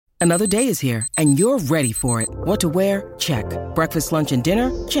Another day is here, and you're ready for it. What to wear? Check. Breakfast, lunch, and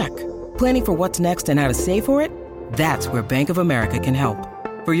dinner? Check. Planning for what's next and how to save for it? That's where Bank of America can help.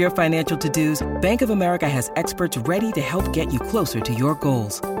 For your financial to-dos, Bank of America has experts ready to help get you closer to your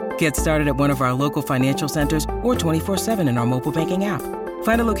goals. Get started at one of our local financial centers or 24/7 in our mobile banking app.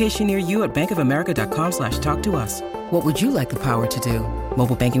 Find a location near you at bankofamerica.com/talktous. What would you like the power to do?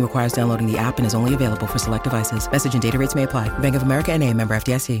 Mobile banking requires downloading the app and is only available for select devices. Message and data rates may apply. Bank of America N.A., member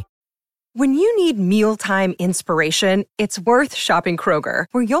FDIC. When you need mealtime inspiration, it's worth shopping Kroger,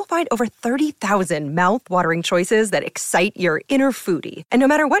 where you'll find over 30,000 mouth-watering choices that excite your inner foodie. And no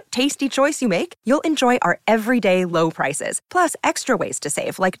matter what tasty choice you make, you'll enjoy our everyday low prices, plus extra ways to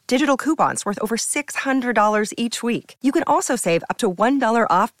save, like digital coupons worth over $600 each week. You can also save up to $1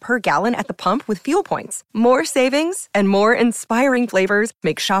 off per gallon at the pump with fuel points. More savings and more inspiring flavors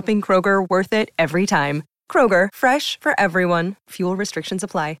make shopping Kroger worth it every time. Kroger, fresh for everyone. Fuel restrictions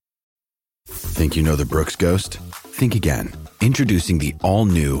apply. Think you know the Brooks Ghost? Think again. Introducing the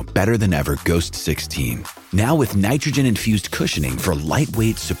all-new, better-than-ever Ghost 16. Now with nitrogen-infused cushioning for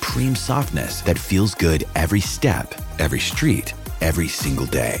lightweight, supreme softness that feels good every step, every street, every single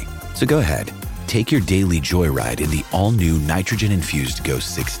day. So go ahead, take your daily joyride in the all-new nitrogen-infused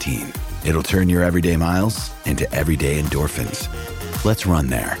Ghost 16. It'll turn your everyday miles into everyday endorphins. Let's run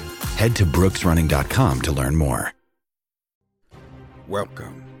there. Head to brooksrunning.com to learn more.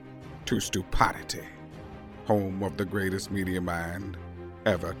 Welcome to Stupidity, home of the greatest media mind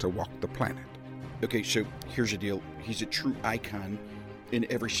ever to walk the planet. Okay, so here's the deal. He's a true icon in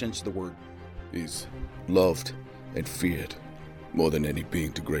every sense of the word. He's loved and feared more than any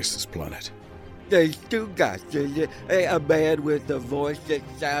being to grace this planet. There's two guys, a man with a voice that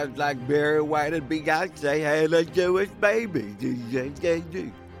sounds like Barry White and Beyonce had a Jewish baby.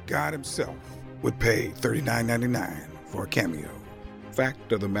 God himself would pay $39.99 for a cameo.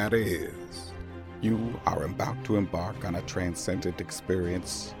 Fact of the matter is, you are about to embark on a transcendent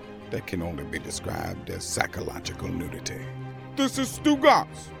experience that can only be described as psychological nudity. This is Stu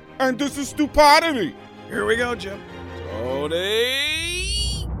Goss, and this is Stupidity. Here we go, Jim. Tony.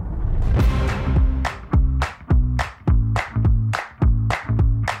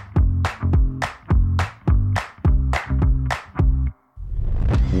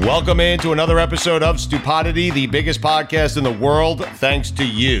 Welcome into another episode of Stupidity, the biggest podcast in the world, thanks to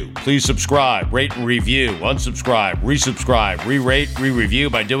you. Please subscribe, rate and review, unsubscribe, resubscribe, re-rate, re-review.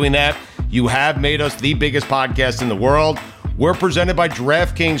 By doing that, you have made us the biggest podcast in the world. We're presented by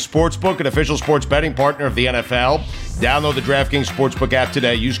DraftKings Sportsbook, an official sports betting partner of the NFL. Download the DraftKings Sportsbook app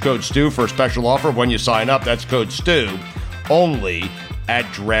today. Use code STU for a special offer when you sign up. That's code STU, only at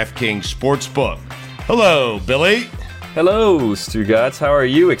DraftKings Sportsbook. Hello, Billy. Hello, Stu Gods. How are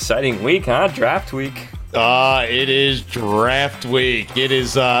you? Exciting week, huh? Draft week. It is draft week. It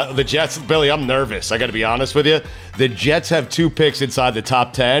is the Jets. Billy, I'm nervous. I got to be honest with you. The Jets have 2 picks inside the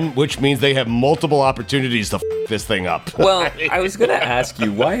top 10, which means they have multiple opportunities to f this thing up. Well, I was going to ask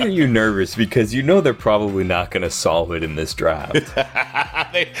you, why are you nervous? Because you know they're probably not going to solve it in this draft.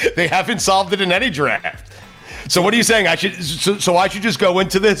 They haven't solved it in any draft. So what are you saying? I should just go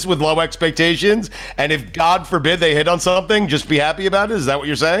into this with low expectations, and if God forbid they hit on something, just be happy about it? Is that what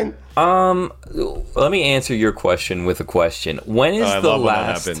you're saying? Let me answer your question with a question. When is the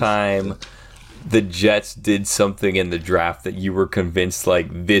last time the Jets did something in the draft that you were convinced, like,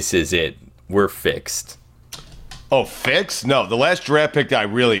 this is it, we're fixed? Oh, fixed? No, the last draft pick I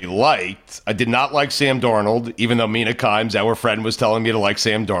really liked, I did not like Sam Darnold, even though Mina Kimes, our friend, was telling me to like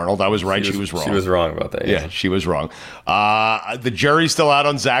Sam Darnold. I was right, she was wrong. She was wrong about that, yeah. She was wrong. The jury's still out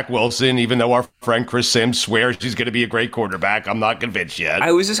on Zach Wilson, even though our friend Chris Sims swears he's going to be a great quarterback. I'm not convinced yet.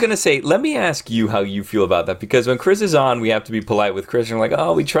 I was just going to say, let me ask you how you feel about that, because when Chris is on, we have to be polite with Chris, and we're like,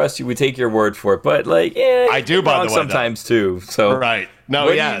 oh, we trust you, we take your word for it, but, like, yeah, I do, by the way, sometimes too. So right. No,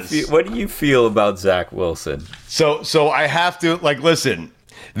 yes. What do you feel about Zach Wilson? So I have to, like, listen,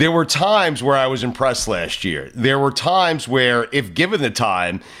 there were times where I was impressed last year. There were times where, if given the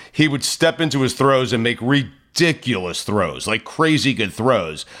time, he would step into his throws and make ridiculous throws, like crazy good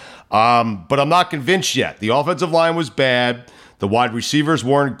throws. But I'm not convinced yet. The offensive line was bad. The wide receivers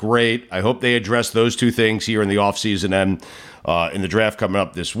weren't great. I hope they address those two things here in the offseason and in the draft coming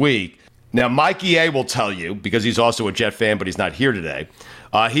up this week. Now, Mikey A will tell you, because he's also a Jet fan, but he's not here today,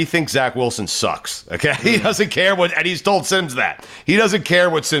 he thinks Zach Wilson sucks, okay? He doesn't care and he's told Sims that. He doesn't care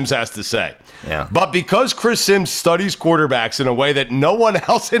what Sims has to say. Yeah. But because Chris Sims studies quarterbacks in a way that no one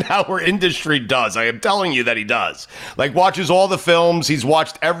else in our industry does, I am telling you that he does, like watches all the films, he's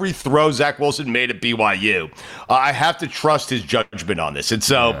watched every throw Zach Wilson made at BYU, I have to trust his judgment on this. And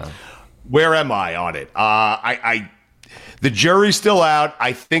so, Where am I on it? The jury's still out.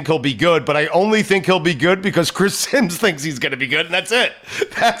 I think he'll be good, but I only think he'll be good because Chris Sims thinks he's going to be good, and that's it.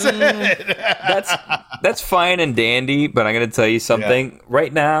 That's it. That's fine and dandy, but I'm going to tell you something. Yeah.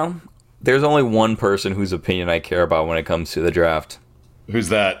 Right now, there's only one person whose opinion I care about when it comes to the draft. Who's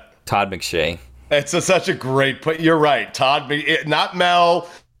that? Todd McShay. It's such a great point. You're right. Todd, not Mel,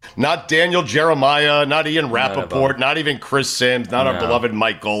 not Daniel Jeremiah, not Ian Rappaport, not even Chris Sims, not our beloved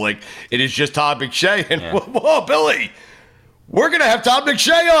Mike Golick. It is just Todd McShay. And whoa, Billy, we're going to have Todd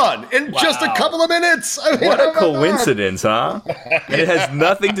McShay on in just a couple of minutes. I mean, what a coincidence, huh? It has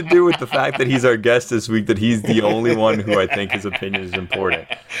nothing to do with the fact that he's our guest this week, that he's the only one who I think his opinion is important.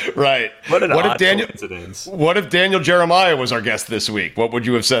 Right. What an odd coincidence. What if Daniel Jeremiah was our guest this week? What would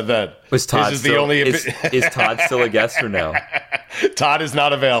you have said then? Is Todd still a guest or no? Todd is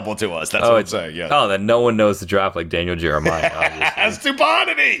not available to us. That's what I'm saying. Yeah. Oh, then no one knows the draft like Daniel Jeremiah, obviously. That's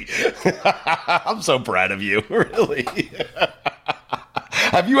stupidity. I'm so proud of you, really.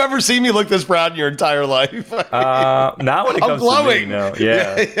 Have you ever seen me look this proud in your entire life? Not when it comes to me, no.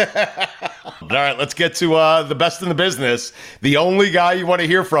 Yeah. All right, let's get to the best in the business. The only guy you want to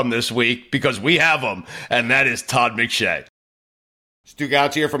hear from this week, because we have him, and that is Todd McShay. Stu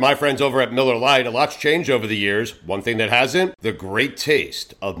Gouts here from my friends over at Miller Lite. A lot's changed over the years. One thing that hasn't, the great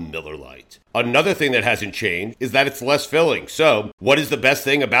taste of Miller Lite. Another thing that hasn't changed is that it's less filling. So, what is the best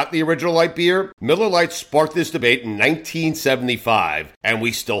thing about the original light beer? Miller Lite sparked this debate in 1975, and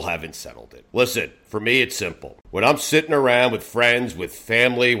we still haven't settled it. Listen, for me, it's simple. When I'm sitting around with friends, with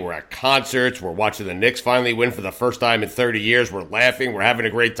family, we're at concerts, we're watching the Knicks finally win for the first time in 30 years, we're laughing, we're having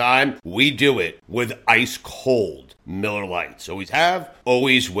a great time, we do it with ice cold Miller Lites. Always have,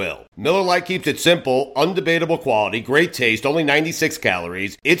 always will. Miller Lite keeps it simple, undebatable quality, great taste, only 96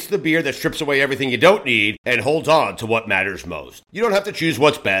 calories. It's the beer that strips away everything you don't need and holds on to what matters most. You don't have to choose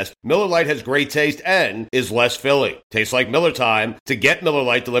what's best. Miller Lite has great taste and is less filling. Tastes like Miller time. To get Miller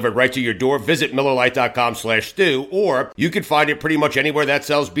Lite delivered right to your door, visit MillerLite.com/stew, or you can find it pretty much anywhere that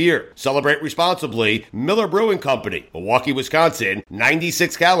sells beer. Celebrate responsibly. Miller Brewing Company, Milwaukee, Wisconsin.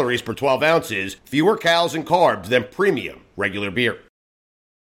 96 calories per 12 ounces. Fewer calories and carbs than premium regular beer.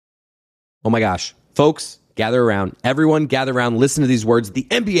 Oh my gosh. Folks, gather around. Everyone gather around. Listen to these words. The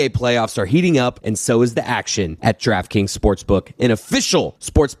NBA playoffs are heating up, and so is the action at DraftKings Sportsbook, an official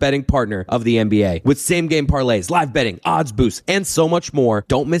sports betting partner of the NBA. With same-game parlays, live betting, odds boosts, and so much more,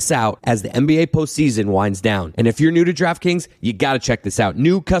 don't miss out as the NBA postseason winds down. And if you're new to DraftKings, you got to check this out.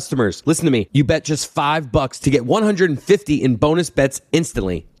 New customers, listen to me. You bet just $5 to get $150 in bonus bets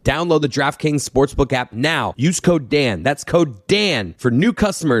instantly. Download the DraftKings Sportsbook app now. Use code DAN. That's code DAN for new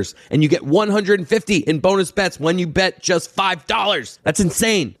customers, and you get $150 in bonus bets when you bet just $5. That's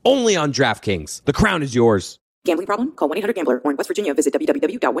insane. Only on DraftKings. The crown is yours. Gambling problem? Call 1-800-GAMBLER, or in West Virginia, visit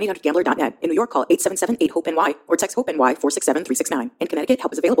www.1800gambler.net. In New York, call 877-8-HOPE-NY or text HOPE-NY 467-369. In Connecticut,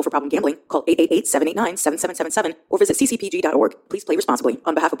 help is available for problem gambling. Call 888-789-7777 or visit ccpg.org. Please play responsibly.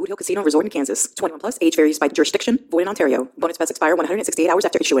 On behalf of Boot Hill Casino Resort in Kansas, 21 plus, age varies by jurisdiction, void in Ontario. Bonus bets expire 168 hours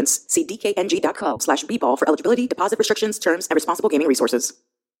after issuance. See dkng.co/bball for eligibility, deposit restrictions, terms, and responsible gaming resources.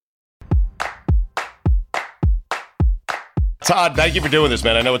 Todd, thank you for doing this,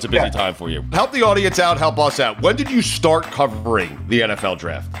 man. I know it's a busy time for you. Help the audience out, help us out. When did you start covering the NFL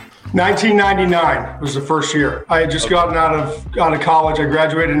draft? 1999 was the first year. I had just gotten out of college. I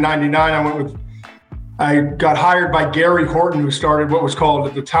graduated in 99. I got hired by Gary Horton, who started what was called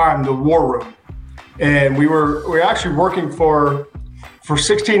at the time the War Room. And we were actually working for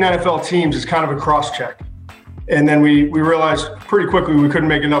 16 NFL teams as kind of a cross-check. And then we realized pretty quickly we couldn't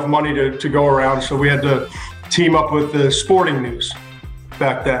make enough money to go around, so we had to team up with the Sporting News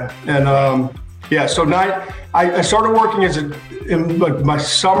back then. And so I started working in my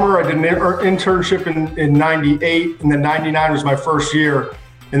summer. I did an internship in 98, and then 99 was my first year.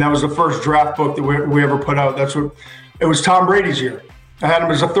 And that was the first draft book that we ever put out. It was Tom Brady's year. I had him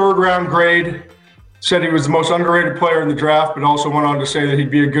as a 3rd round grade. Said he was the most underrated player in the draft, but also went on to say that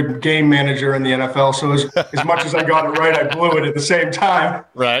he'd be a good game manager in the NFL. So as much as I got it right, I blew it at the same time.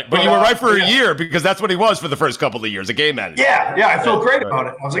 Right. But you were right for a year, because that's what he was for the first couple of years, a game manager. Yeah, I felt great about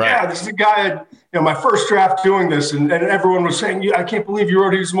it. I was like, this is a guy, my first draft doing this, and everyone was saying, I can't believe you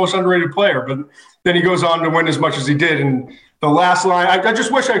wrote he was the most underrated player. But then he goes on to win as much as he did. And the last line, I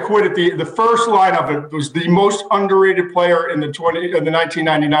just wish I quit at the first line of it was the most underrated player in the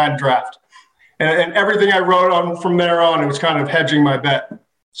 1999 draft. And everything I wrote on from there on, it was kind of hedging my bet.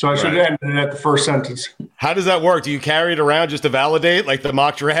 So I should have ended it at the first sentence. How does that work? Do you carry it around just to validate, like the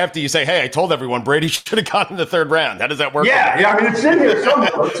mock draft? Do you say, hey, I told everyone Brady should have gotten the third round? How does that work? Yeah, I mean, it's in here somewhere.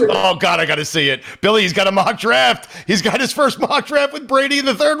 Oh, God, I got to see it. Billy, he's got a mock draft. He's got his first mock draft with Brady in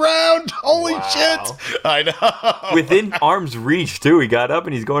the third round. Holy shit. I know. Within arm's reach, too. He got up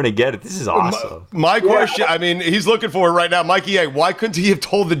and he's going to get it. This is awesome. My question, I mean, he's looking for it right now. Mikey A., why couldn't he have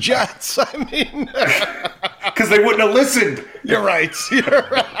told the Jets? I mean... Because they wouldn't have listened. You're right.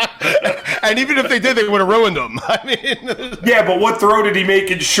 And even if they did, they would have ruined them. I mean, yeah, but what throw did he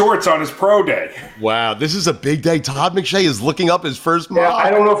make in shorts on his pro day? Wow, this is a big day. Todd McShay is looking up his first mock. Yeah, I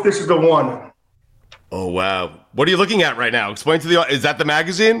don't know if this is the one. Oh, wow. What are you looking at right now? Explain to the... Is that the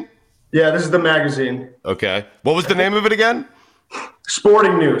magazine? Yeah, this is the magazine. Okay. What was the name of it again?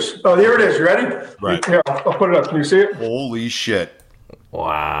 Sporting News. Oh, here it is. You ready? Right. Here, I'll put it up. Can you see it? Holy shit.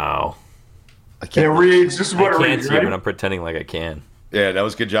 Wow. And it reads, this is what it reads. I can't see it, but I'm pretending like I can. Yeah, that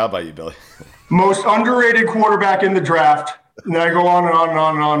was a good job by you, Billy. Most underrated quarterback in the draft. And then I go on and on and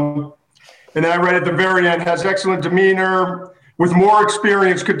on and on. And then I read at the very end, has excellent demeanor, with more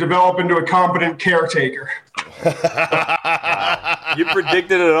experience could develop into a competent caretaker. Wow. You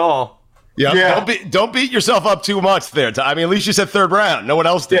predicted it all. Yep. Yeah. Don't beat yourself up too much there. I mean, at least you said third round. No one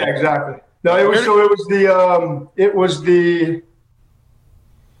else did. Yeah, exactly. No, it was the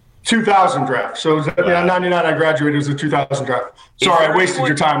 2000 draft. So it was 99 I graduated. It was the 2000 draft. Sorry, I wasted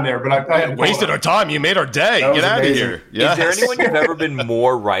your time there, but I wasted our time. You made our day. Get out of here. Yes. Is there anyone you've ever been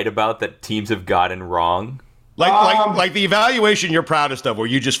more right about that teams have gotten wrong? Like the evaluation you're proudest of where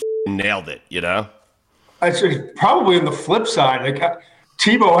you just nailed it, you know? It's probably on the flip side. Like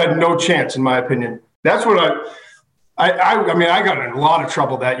Tebow had no chance, in my opinion. That's what I mean, I got in a lot of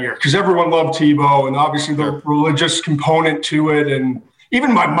trouble that year because everyone loved Tebow and obviously the religious component to it. And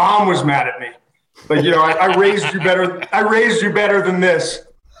even my mom was mad at me. Like, you know, I raised you better. I raised you better than this.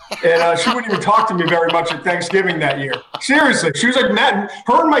 And she wouldn't even talk to me very much at Thanksgiving that year. Seriously. She was like mad.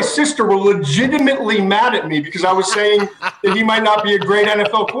 Her and my sister were legitimately mad at me because I was saying that he might not be a great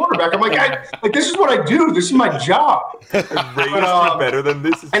NFL quarterback. I'm like, this is what I do. This is my job. Better than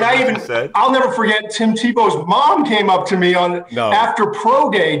this. And I'll never forget Tim Tebow's mom came up to me after pro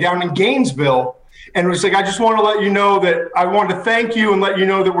day down in Gainesville and was like, I just want to let you know that I want to thank you and let you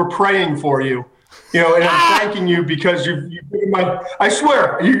know that we're praying for you. You know, and I'm thanking you because you've given I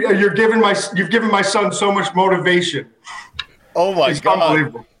swear, you've given my son so much motivation. Oh my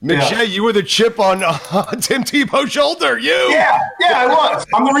God. McShay, you were the chip on Tim Tebow's shoulder. Yeah, I was.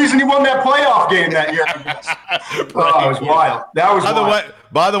 I'm the reason he won that playoff game that year, I guess. It was wild. That was wild.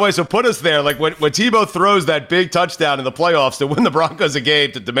 By the way, so put us there. Like when Tebow throws that big touchdown in the playoffs to win the Broncos a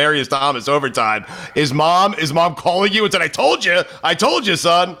game to Demaryius Thomas overtime, is mom calling you and said, I told you,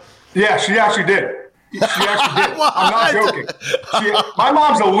 son. Yeah, she actually did. She actually did. I'm not joking. My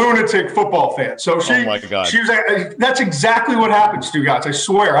mom's a lunatic football fan. So she was like, that's exactly what happens to you guys. I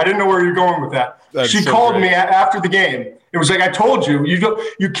swear. I didn't know where you're going with that. She called me after the game. It was like, I told you,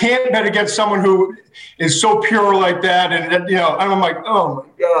 you can't bet against someone who is so pure like that. And, you know, and I'm like, oh my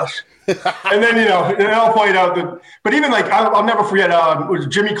gosh. And then, you know, it all played out. But even like, I'll never forget, was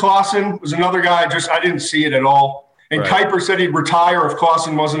Jimmy Clausen was another guy. I didn't see it at all. And Kuiper said he'd retire if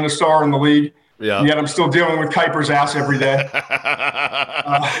Clausen wasn't a star in the league. Yeah. And yet I'm still dealing with Kuiper's ass every day.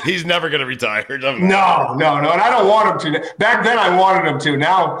 He's never going to retire. No. And I don't want him to. Back then I wanted him to.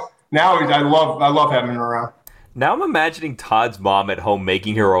 Now I love having him around. Now I'm imagining Todd's mom at home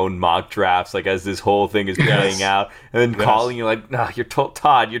making her own mock drafts, like as this whole thing is playing out, and then calling you like, "Nah,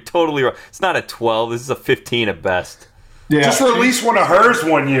 Todd, you're totally wrong. It's not a 12. This is a 15 at best." Yeah. Just release one of hers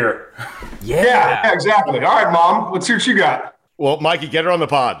one year. Yeah, exactly. All right, Mom, let's see what you got. Well, Mikey, get her on the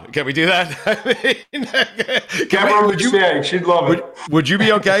pod. Can we do that? She'd love it. Would you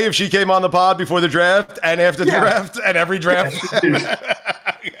be okay if she came on the pod before the draft and after the draft and every draft?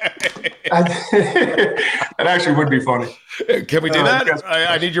 That actually would be funny. Can we do that?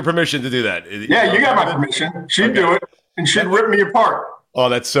 I need your permission to do that. Yeah, you got my permission. She'd do it, and she'd rip me apart. Oh,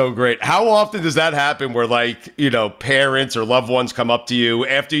 that's so great. How often does that happen where, like, you know, parents or loved ones come up to you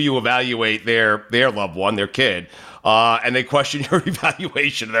after you evaluate their loved one, their kid, and they question your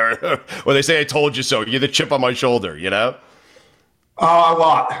evaluation there, or they say, I told you so. You're the chip on my shoulder, you know? A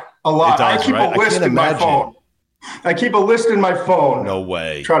lot. Does, I keep a list in my phone. I keep a list in my phone. No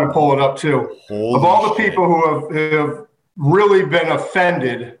way. Try to pull it up, too. Of all the people who have really been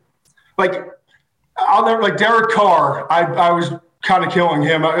offended. Like, Derek Carr, I was kind of killing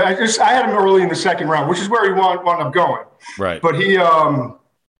him. I had him early in the second round, which is where he wound up going. Right. But he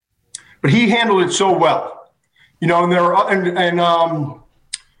handled it so well. You know, and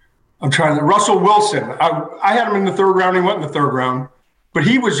I'm trying to Russell Wilson. I had him in the third round. He went in the third round. But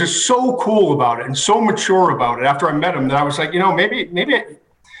he was just so cool about it and so mature about it after I met him that I was like, maybe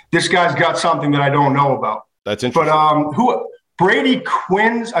this guy's got something that I don't know about. That's interesting. But Brady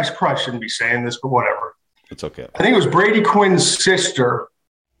Quinn's, I probably shouldn't be saying this, but whatever. It's okay. I think it was Brady Quinn's sister.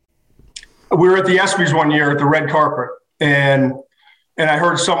 We were at the ESPYs one year at the red carpet, and I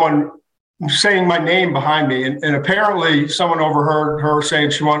heard someone saying my name behind me, and apparently someone overheard her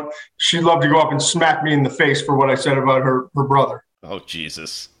saying she'd love to go up and smack me in the face for what I said about her brother. Oh,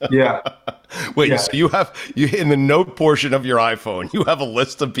 Jesus. Yeah. Wait, yeah. So you in the note portion of your iPhone, you have a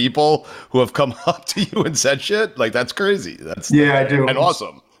list of people who have come up to you and said shit? Like, that's crazy. I do. And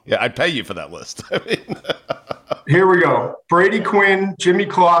awesome. Yeah, I'd pay you for that list. I mean, here we go. Brady Quinn, Jimmy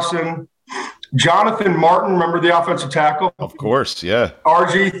Clausen, Jonathan Martin, remember the offensive tackle? Of course, yeah.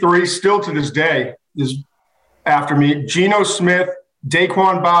 RG3, still to this day, is after me. Geno Smith,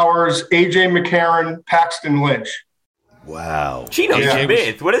 Daquan Bowers, AJ McCarron, Paxton Lynch. Wow. Geno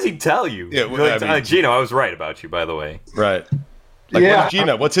Smith, what does he tell you? Yeah, well, Geno, I was right about you, by the way. Right. What's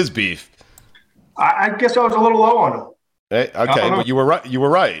Geno? What's his beef? I guess I was a little low on him. Okay, but you were right. You were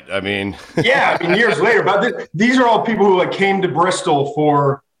right. I mean, years later. But these are all people who came to Bristol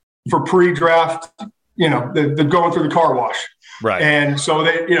for pre-draft. The going through the car wash, right? And so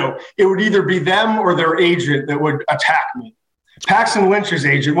it would either be them or their agent that would attack me. Paxton Lynch's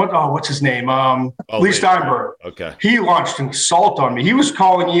agent, what's his name? Lee Steinberg. Okay. He launched an assault on me. He was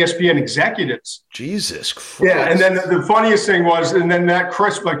calling ESPN executives. Jesus Christ. Yeah, and then the funniest thing was, that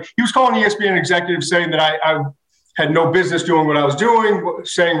Chris, he was calling ESPN executives saying that I had no business doing what I was doing,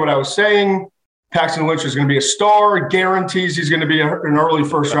 saying what I was saying. Paxton Lynch is going to be a star, guarantees he's going to be an early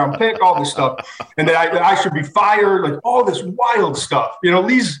first-round pick, all this stuff. And that I should be fired, all this wild stuff.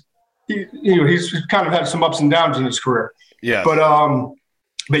 Lee's, he's kind of had some ups and downs in his career. Yeah.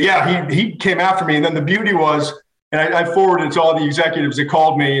 But yeah, he came after me. And then the beauty was, and I forwarded it to all the executives that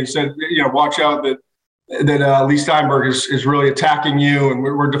called me and said, watch out that Lee Steinberg is really attacking you and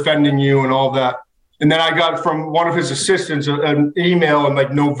we're defending you and all that. And then I got from one of his assistants an email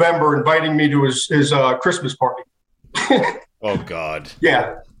in November inviting me to his Christmas party. Oh God.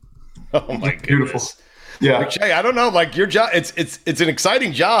 Yeah. Oh my goodness. Beautiful. Yeah. McShay, I don't know. Your job, it's an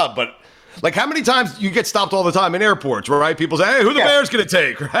exciting job, but how many times you get stopped all the time in airports, right? People say, "Hey, who the Bears going to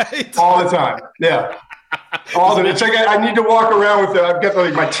take?" Right? All the time. Yeah. It's I need to walk around with it. I've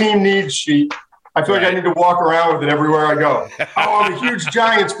got my team needs sheet. I feel like I need to walk around with it everywhere I go. I'm a huge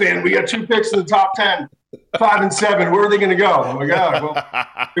Giants fan. We got 2 picks in the top 10, 5 and 7. Where are they going to go? Oh my God. Well,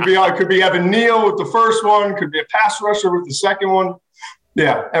 it could be Evan Neal with the first one. Could be a pass rusher with the second one.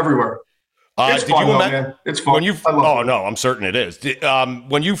 Yeah, everywhere. It's fun, man. It's fun. I'm certain it is.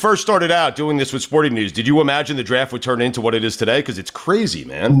 When you first started out doing this with Sporting News, did you imagine the draft would turn into what it is today? Because it's crazy,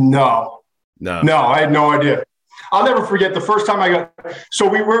 man. No, I had no idea. I'll never forget the first time so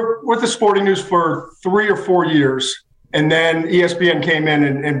we were with the Sporting News for 3 or 4 years, and then ESPN came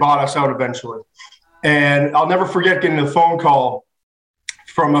in and bought us out eventually. And I'll never forget getting a phone call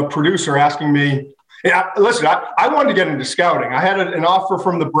from a producer asking me, listen, I wanted to get into scouting. I had an offer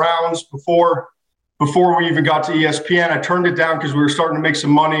from the Browns before we even got to ESPN. I turned it down because we were starting to make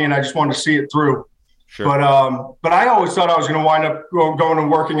some money and I just wanted to see it through. Sure. But I always thought I was going to wind up going and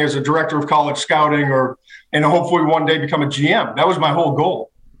working as a director of college scouting and hopefully one day become a GM. That was my whole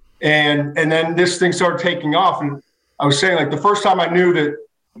goal. And then this thing started taking off. And I was saying the first time I knew that,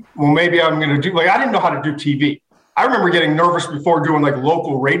 well, maybe I'm going to do, I didn't know how to do TV. I remember getting nervous before doing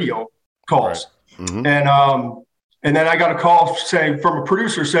local radio calls. Right. Mm-hmm. And then I got a call from a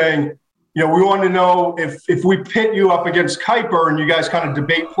producer saying, we want to know if we pit you up against Kuiper and you guys kind of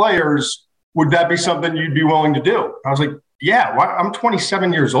debate players, would that be something you'd be willing to do? I was like, yeah, I'm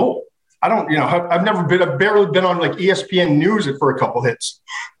 27 years old. I don't, I've barely been on ESPN News for a couple hits.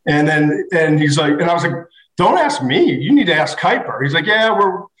 And he's like, and I was like, don't ask me. You need to ask Kuiper. He's like, yeah,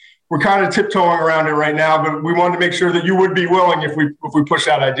 we're kind of tiptoeing around it right now, but we wanted to make sure that you would be willing if we push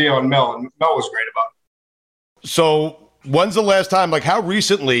that idea on Mel. And Mel was great about it. So when's the last time, how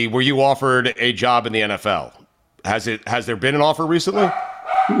recently were you offered a job in the NFL? Has there been an offer recently?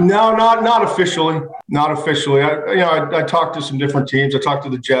 No, not officially. Not officially. I talked to some different teams. I talked to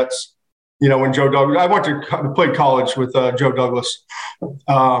the Jets. When Joe Douglas, I went to play college with Joe Douglas,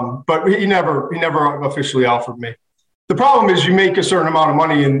 but he never officially offered me. The problem is you make a certain amount of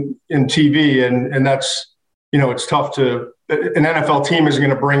money in TV, and that's it's tough to. An NFL team isn't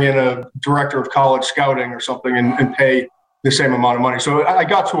going to bring in a director of college scouting or something and pay the same amount of money. So I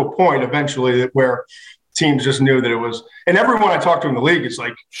got to a point eventually where teams just knew that it was, and everyone I talked to in the league, it's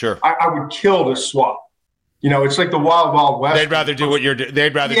sure, I would kill this swap. It's like the wild, wild west. They'd rather do what you're doing.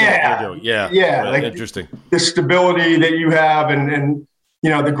 They'd rather do what you're doing. Yeah. Yeah. Right. Interesting. The stability that you have and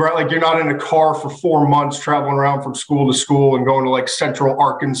like you're not in a car for 4 months traveling around from school to school and going to like Central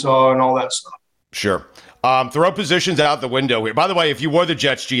Arkansas and all that stuff. Sure. Throw positions out the window here. By the way, if you were the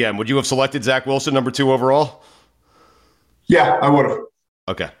Jets GM, would you have selected Zach Wilson number 2 overall? Yeah, I would have.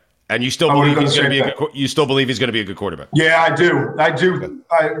 Okay. And you still believe he's going to be a good quarterback? Yeah, I do.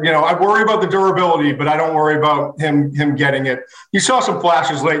 I worry about the durability, but I don't worry about him getting it. You saw some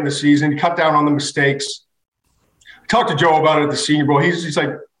flashes late in the season. He cut down on the mistakes. I talked to Joe about it at the Senior Bowl. He's like,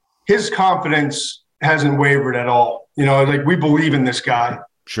 his confidence hasn't wavered at all. Like we believe in this guy.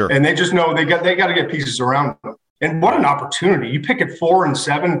 Sure. And they just know they got to get pieces around him. And what an opportunity. You pick at 4 and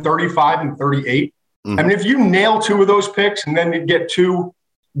 7, 35 and 38. Mm-hmm. I mean, if you nail 2 of those picks and then you get 2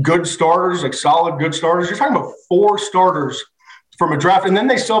 good starters, like solid good starters, you're talking about 4 starters from a draft. And then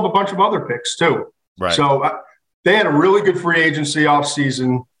they still have a bunch of other picks too. Right. So they had a really good free agency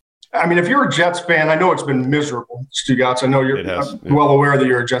offseason. I mean, if you're a Jets fan, I know it's been miserable, Stugotz. I know you're well aware that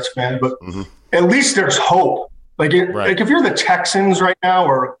you're a Jets fan, but at least there's hope. Like if you're the Texans right now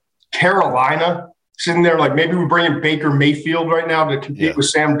or Carolina sitting there, like maybe we bring in Baker Mayfield right now to compete with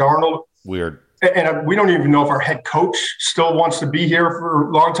Sam Darnold. Weird. And we don't even know if our head coach still wants to be here for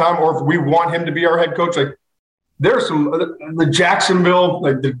a long time or if we want him to be our head coach. Like there's the Jacksonville,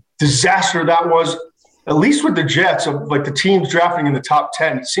 like the disaster that was, at least with the Jets, of like the teams drafting in the top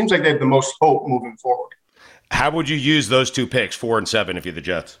 10, it seems like they have the most hope moving forward. How would you use those 2 picks, 4 and 7, if you're the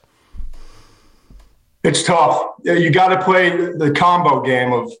Jets? It's tough. You got to play the combo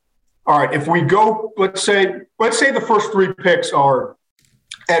game of, all right, if we go, let's say the first 3 picks are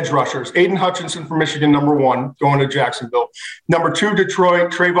edge rushers. Aiden Hutchinson from Michigan, number 1, going to Jacksonville. Number 2,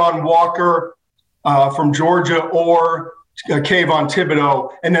 Detroit, Trayvon Walker from Georgia, or Kayvon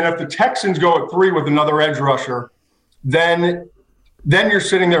Thibodeau. And then if the Texans go at 3 with another edge rusher, then you're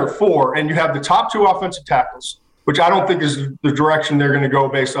sitting there at 4, and you have the top 2 offensive tackles, which I don't think is the direction they're going to go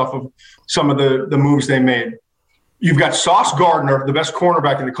based off of some of the moves they made. You've got Sauce Gardner, the best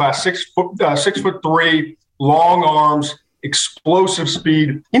cornerback in the class, 6'3", long arms, explosive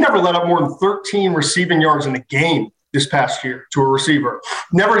speed. He never let up more than 13 receiving yards in a game this past year to a receiver.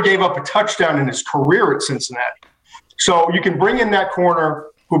 Never gave up a touchdown in his career at Cincinnati. So you can bring in that corner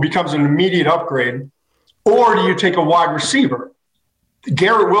who becomes an immediate upgrade, or do you take a wide receiver?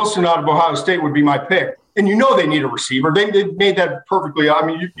 Garrett Wilson out of Ohio State would be my pick. And they need a receiver. They made that perfectly. I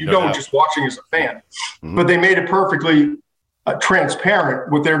mean, you know, just watching as a fan. But they made it perfectly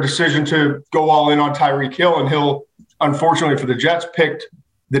transparent with their decision to go all in on Tyreek Hill. And Hill, unfortunately for the Jets, picked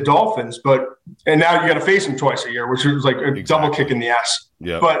the Dolphins. And now you got to face him twice a year, which is like a double kick in the ass.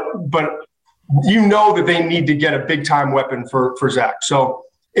 Yeah. But you know that they need to get a big-time weapon for Zach. So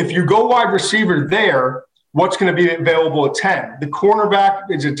if you go wide receiver there, what's going to be available at 10? The cornerback,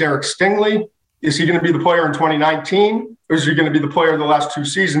 is it Derek Stingley? Is he going to be the player in 2019? Or is he going to be the player the last 2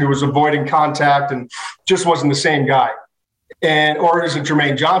 seasons who was avoiding contact and just wasn't the same guy? Or is it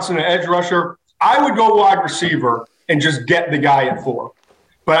Jermaine Johnson, an edge rusher? I would go wide receiver and just get the guy at 4.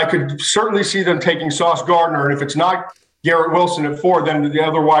 But I could certainly see them taking Sauce Gardner. And if it's not Garrett Wilson at 4, then the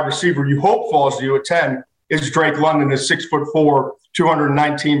other wide receiver you hope falls to you at 10 is Drake London, is 6'4",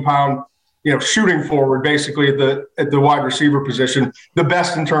 219-pound, shooting forward, basically at the wide receiver position, the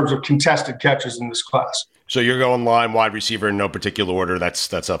best in terms of contested catches in this class. So you're going wide receiver in no particular order.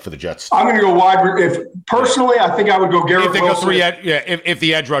 That's up for the Jets. I'm going to go wide. Personally, I think I would go Garrett Wilson. Go 3, if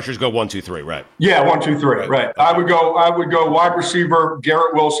the edge rushers go 1, 2, 3, right? Yeah, 1, 2, 3, right. Okay. I would go wide receiver,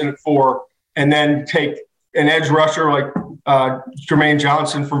 Garrett Wilson at 4, and then take an edge rusher like Jermaine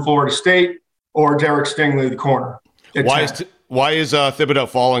Johnson from Florida State or Derek Stingley, the corner. Why is Thibodeau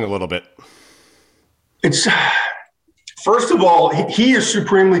falling a little bit? It's first of all, he is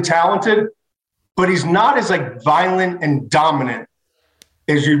supremely talented, but he's not as violent and dominant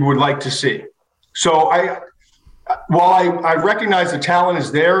as you would like to see. So while I recognize the talent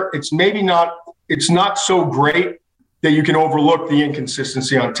is there, it's not so great that you can overlook the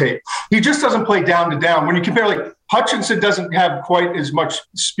inconsistency on tape. He just doesn't play down to down. When you compare, Hutchinson doesn't have quite as much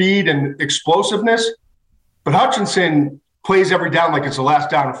speed and explosiveness, but Hutchinson plays every down like it's the last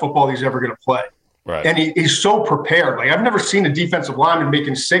down in football he's ever going to play. Right. And he's so prepared. I've never seen a defensive lineman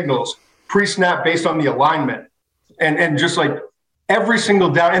making signals pre-snap based on the alignment and just every single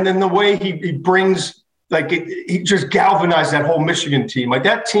down. And then the way he brings, he just galvanized that whole Michigan team.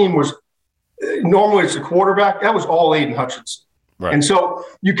 That team was normally it's the quarterback. That was all Aiden Hutchinson. Right. And so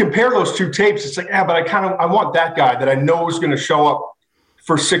you compare those 2 tapes. It's but I want that guy that I know is going to show up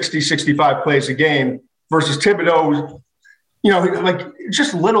for 60, 65 plays a game versus Thibodeau.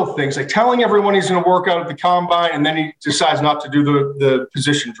 Just little things, telling everyone he's going to work out at the combine, and then he decides not to do the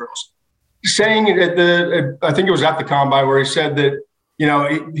position drills. Saying I think it was at the combine where he said that,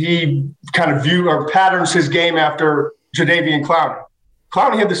 he kind of patterns his game after Jadeveon Clowney.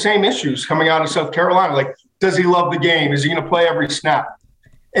 Clowney had the same issues coming out of South Carolina. Like, does he love the game? Is he going to play every snap?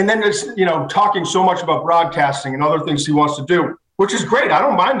 And then there's, talking so much about broadcasting and other things he wants to do, which is great. I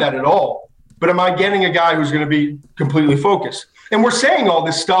don't mind that at all. But am I getting a guy who's going to be completely focused? And we're saying all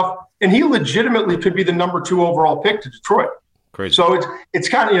this stuff, and he legitimately could be the number 2 overall pick to Detroit. Crazy. So it's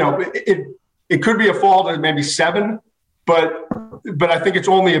kind of, it could be a fall to maybe 7, but I think it's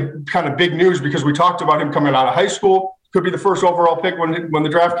only a kind of big news because we talked about him coming out of high school. Could be the first overall pick when the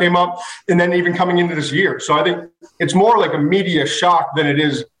draft came up, and then even coming into this year. So I think it's more like a media shock than it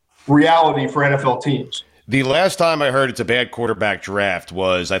is reality for NFL teams. The last time I heard it's a bad quarterback draft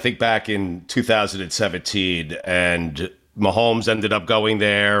was, I think, back in 2017, and Mahomes ended up going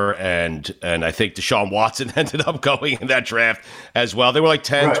there, and I think Deshaun Watson ended up going in that draft as well. They were like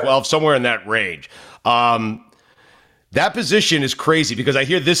 10, 12, somewhere in that range. That position is crazy because I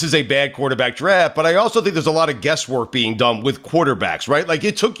hear this is a bad quarterback draft, but I also think there's a lot of guesswork being done with quarterbacks, right? Like,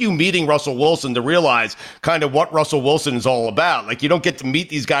 it took you meeting Russell Wilson to realize kind of what Russell Wilson is all about. Like, you don't get to meet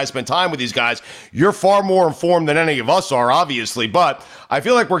these guys, spend time with these guys. You're far more informed than any of us are, obviously, but I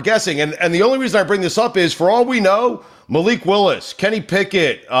feel like we're guessing. And the only reason I bring this up is, for all we know, Malik Willis, Kenny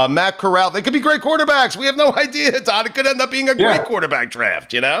Pickett, Matt Corral, they could be great quarterbacks. We have no idea, Todd. It could end up being a great quarterback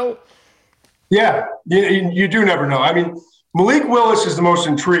draft, Yeah, you do never know. I mean, Malik Willis is the most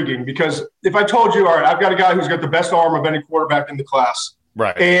intriguing because if I told you, all right, I've got a guy who's got the best arm of any quarterback in the class,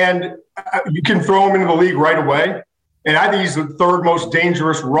 right, and you can throw him into the league right away, and I think he's the 3rd most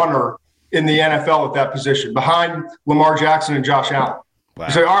dangerous runner in the NFL at that position, behind Lamar Jackson and Josh Allen. Wow.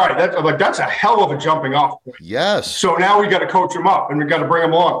 You say, all right, that's a hell of a jumping off point. Yes. So now we got to coach him up, and we got to bring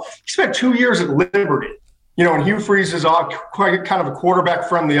him along. He spent 2 years at Liberty, and Hugh Freeze is quite kind of a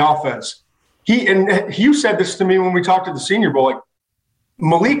quarterback-friendly offense. Hugh said this to me when we talked at the Senior Bowl. Like,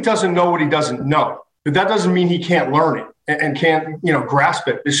 Malik doesn't know what he doesn't know, but that doesn't mean he can't learn it and can't, grasp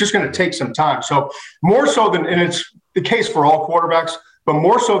it. It's just going to take some time. So more so than, and it's the case for all quarterbacks, but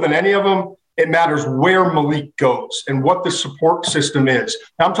more so than any of them, it matters where Malik goes and what the support system is.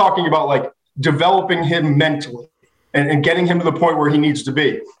 Now, I'm talking about like developing him mentally and getting him to the point where he needs to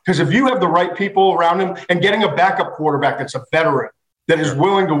be. Because if you have the right people around him and getting a backup quarterback that's a veteran, that is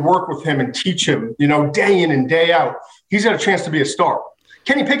willing to work with him and teach him, day in and day out, he's got a chance to be a star.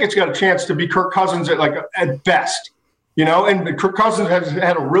 Kenny Pickett's got a chance to be Kirk Cousins at best, and Kirk Cousins has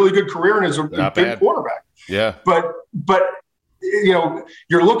had a really good career and is a good quarterback. Yeah. But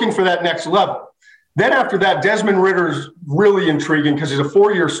you're looking for that next level. Then after that, Desmond Ritter's really intriguing because he's a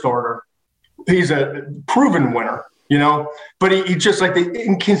 4-year starter. He's a proven winner, but he just like the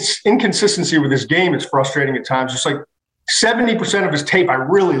inconsistency with his game is frustrating at times. Just like 70% of his tape I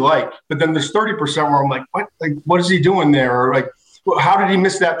really like, but then there's 30% where I'm like, what is he doing there? Or like, how did he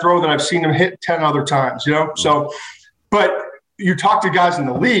miss that throw that I've seen him hit 10 other times, So, but you talk to guys in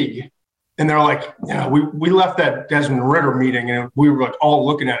the league and they're like, we left that Desmond Ritter meeting and we were like all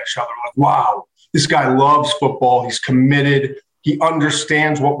looking at each other like, wow, this guy loves football. He's committed. He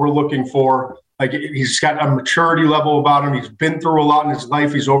understands what we're looking for. Like, he's got a maturity level about him. He's been through a lot in his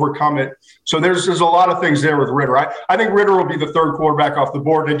life. He's overcome it. So there's a lot of things there with Ritter. I think Ritter will be the 3rd quarterback off the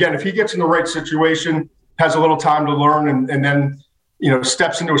board. And again, if he gets in the right situation, has a little time to learn, and then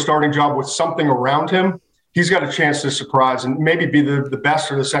steps into a starting job with something around him, he's got a chance to surprise and maybe be the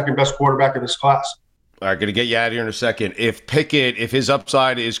best or the 2nd best quarterback in this class. All right, going to get you out of here in a second. If his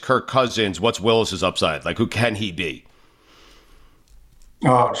upside is Kirk Cousins, what's Willis's upside? Like, who can he be?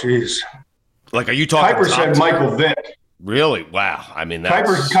 Oh, geez. Like, are you talking? Kuiper said Michael Vick. Really? Wow. I mean,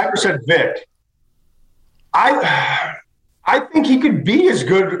 that's... Kuiper said Vick. I think he could be as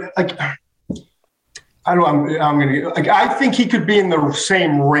good. Like, I think he could be in the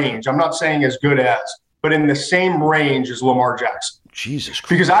same range. I'm not saying as good as, but in the same range as Lamar Jackson. Jesus Christ.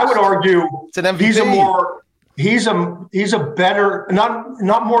 Because I would argue it's an MVP. he's a better,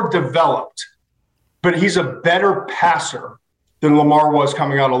 not more developed, but he's a better passer than Lamar was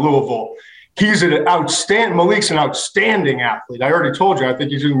coming out of Louisville. Malik's an outstanding athlete. I already told you, I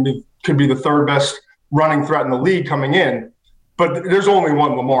think could be the 3rd best running threat in the league coming in. But there's only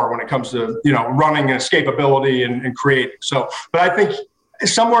one Lamar when it comes to, running and escapability and creating. So, but I think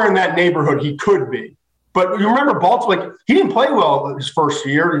somewhere in that neighborhood he could be. But you remember Baltimore, he didn't play well his first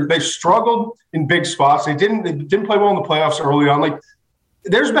year. They struggled in big spots. They didn't play well in the playoffs early on.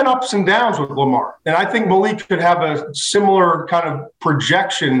 There's been ups and downs with Lamar. And I think Malik could have a similar kind of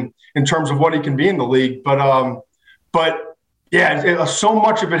projection in terms of what he can be in the league. But yeah, so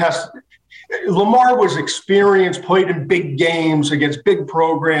much of it Lamar was experienced, played in big games against big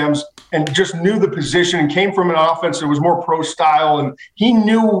programs, and just knew the position and came from an offense that was more pro style, and he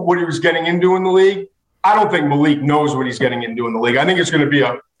knew what he was getting into in the league. I don't think Malik knows what he's getting into in the league. I think it's going to be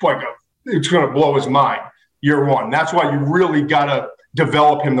it's going to blow his mind year one. That's why you really got to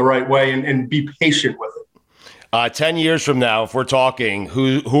develop him the right way and be patient with it. 10 years from now, if we're talking,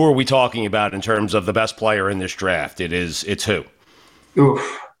 who are we talking about in terms of the best player in this draft? It's who?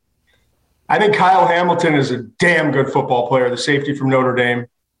 Oof. I think Kyle Hamilton is a damn good football player, the safety from Notre Dame.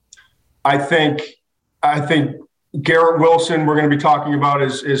 I think Garrett Wilson, we're going to be talking about,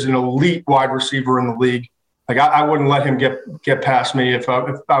 is an elite wide receiver in the league. Like I wouldn't let him get past me if I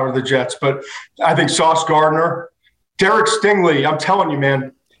were the Jets. But I think Sauce Gardner, Derek Stingley. I'm telling you,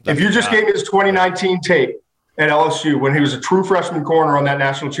 man, if you just gave me his 2019 tape at LSU when he was a true freshman corner on that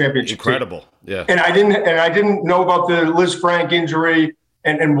national championship, incredible, team, yeah. And I didn't know about the Liz Frank injury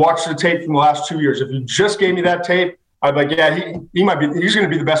and watch the tape from the last 2 years. If you just gave me that tape, I'd be like, yeah, he's going to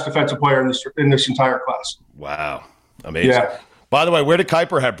be the best defensive player in this entire class. Wow, amazing. Yeah. By the way, where did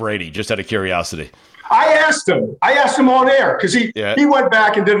Kiper have Brady? Just out of curiosity. I asked him on air because he went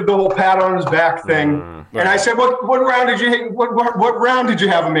back and did the whole pat on his back thing, and I said, "What round did you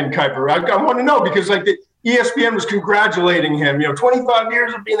have him in, Kiper?" I want to know because the ESPN was congratulating him. 25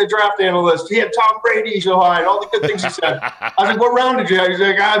 years of being the draft analyst. He had Tom Brady so high and all the good things he said. I was like, "What round did you have?" He's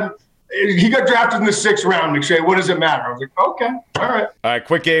like, he got drafted in the 6th round, McShay. What does it matter? I was like, okay, all right. All right,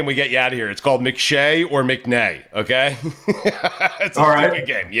 quick game. We get you out of here. It's called McShay or McNay, okay? It's a stupid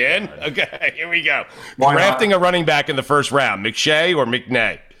game. You in? Okay, here we go. Drafting a running back in the 1st round, McShay or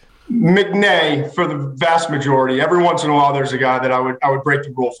McNay? McNay for the vast majority. Every once in a while, there's a guy that I would break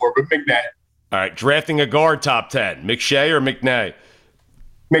the rule for, but McNay. All right, drafting a guard top 10, McShay or McNay?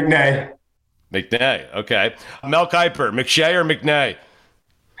 McNay. McNay, okay. Mel Kiper, McShay or McNay?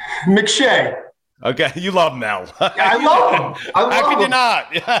 McShay. Okay, you love Mel. I love him. How can you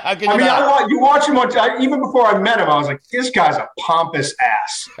not? How can you not? You watch him even before I met him, I was like, this guy's a pompous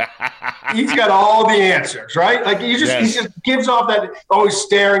ass. He's got all the answers, right? Like he just gives off that always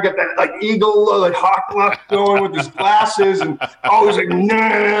staring, got that eagle, hawk look going with his glasses, and always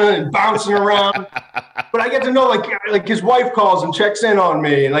and bouncing around. But I get to know like his wife calls and checks in on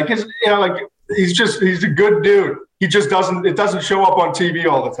me, and he's a good dude. It doesn't show up on TV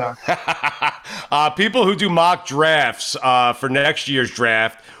all the time. People who do mock drafts for next year's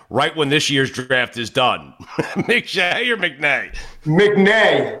draft, right when this year's draft is done. McShay or McNay?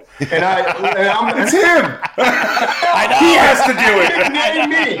 McNay. It's him. I know. He has to do it. McNay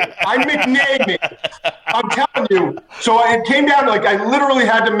me. I McNay me. I'm telling you. So it came down to I literally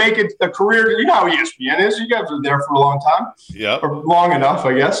had to make it a career. You know how ESPN is. You guys were there for a long time. Yeah. Or long enough,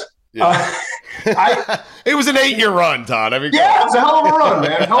 I guess. Yeah. It was an 8-year run, Todd. It was a hell of a run,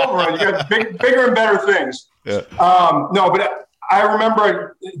 man. Hell of a run. You got bigger and better things. Yeah. No, but I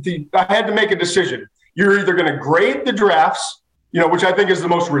remember I had to make a decision. You're either going to grade the drafts, which I think is the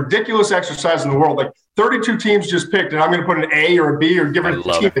most ridiculous exercise in the world. 32 teams just picked, and I'm going to put an A or a B or give a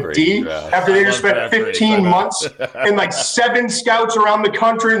team a D after they just spent 15 months and 7 scouts around the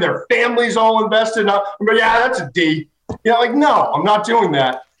country and their families all invested. But that's a D. No, I'm not doing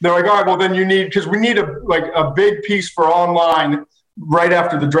that. They're like, all right, well, then because we need a big piece for online right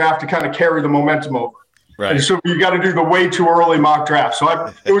after the draft to kind of carry the momentum over. Right. And so you got to do the way too early mock draft.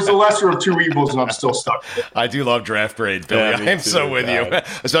 So it was the lesser of two evils, and I'm still stuck. I do love draft grades, Billy. Yeah, I am so with you.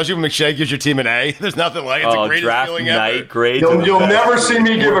 Especially when McShay gives your team an A. There's nothing like it. It's the greatest draft feeling night ever. grades. You'll never see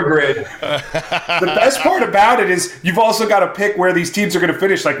me give a grade. The best part about it is you've also got to pick where these teams are going to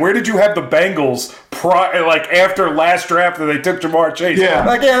finish. Where did you have the Bengals after last draft that they took Jamar Chase?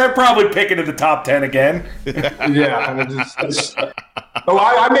 Yeah. They're probably picking in the top 10 again. Yeah.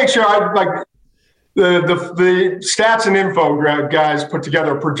 I make sure the stats and info guys put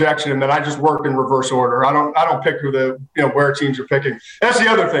together a projection, and then I just work in reverse order. I don't pick where teams are picking. That's the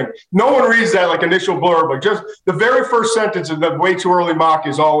other thing. No one reads that initial blurb, just the very first sentence of the way too early mock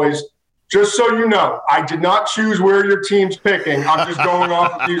is always, just so you know, I did not choose where your team's picking. I'm just going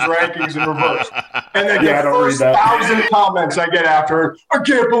off of these rankings in reverse. And then the first 1,000 comments I get after, I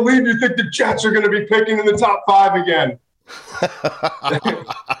can't believe you think the Jets are going to be picking in the top 5 again.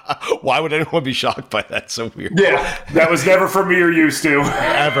 Why would anyone be shocked by that? So weird. Yeah. That was never for me or you, Stu.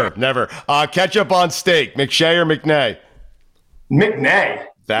 Ever, never. Ketchup on steak, McShay or McNay? McNay.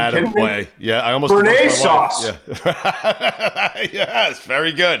 That a play. Yeah, I almost. Béarnaise sauce. Yeah. Yes,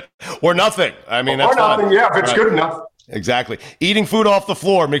 very good. Or nothing. I mean, that's nothing. fine. Yeah, if it's good enough. Exactly. Eating food off the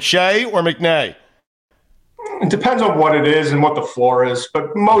floor, McShay or McNay? It depends on what it is and what the floor is,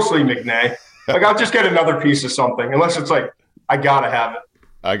 but mostly McNay. I'll just get another piece of something, unless it's I gotta have it.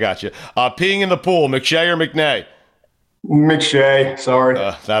 I got you. Peeing in the pool, McShay or McNay? McShay, sorry.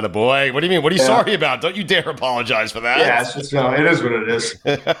 Not a boy. What do you mean? What are you sorry about? Don't you dare apologize for that. Yeah, it is what it is.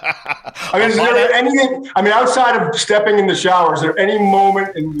 I mean, is there anything? I mean, outside of stepping in the shower, is there any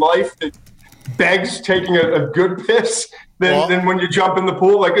moment in life that begs taking a good piss than when you jump in the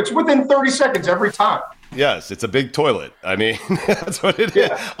pool? Like, it's within 30 seconds every time. Yes, it's a big toilet. I mean, that's what it is.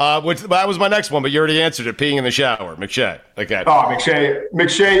 That was my next one, but you already answered it. Peeing in the shower, McShay. Okay. Oh,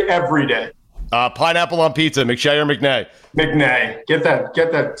 McShay every day. Pineapple on pizza, McShay or McNay? McNay. Get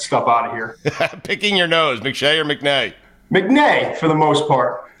that stuff out of here. Picking your nose, McShay or McNay? McNay for the most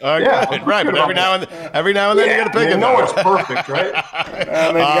part. Yeah, right. But every now and then you got to pick it. No, it's perfect, right? And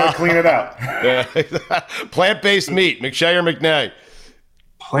then you got to clean it out. Plant-based meat, McShay or McNay?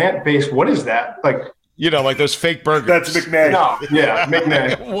 Plant-based. What is that? Like. Like those fake burgers. That's McNay. No, yeah,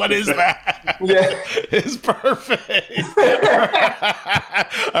 McNay. What is that? Yeah. It's perfect.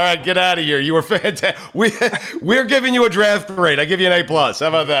 All right, get out of here. You were fantastic. We're giving you a draft grade. I give you an A+. How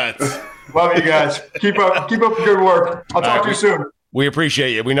about that? Love you guys. Keep up the good work. I'll talk to you soon. We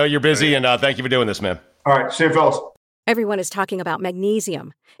appreciate you. We know you're busy, and thank you for doing this, man. All right, see you, fellas. Everyone is talking about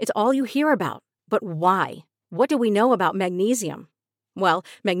magnesium. It's all you hear about. But why? What do we know about magnesium? Well,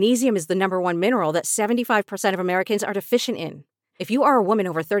 magnesium is the #1 mineral that 75% of Americans are deficient in. If you are a woman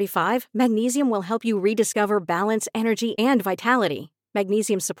over 35, magnesium will help you rediscover balance, energy, and vitality.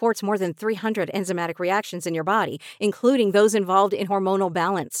 Magnesium supports more than 300 enzymatic reactions in your body, including those involved in hormonal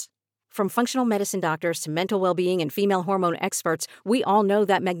balance. From functional medicine doctors to mental well-being and female hormone experts, we all know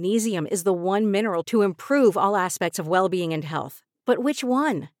that magnesium is the one mineral to improve all aspects of well-being and health. But which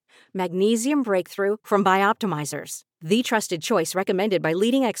one? Magnesium Breakthrough from Bioptimizers, the trusted choice recommended by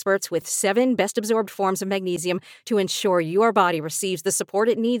leading experts with 7 best-absorbed forms of magnesium to ensure your body receives the support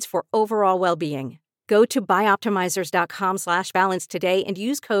it needs for overall well-being. Go to bioptimizers.com/balance today and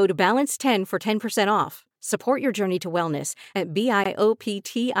use code BALANCE10 for 10% off. Support your journey to wellness at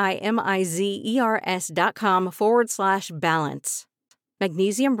bioptimizers.com/balance.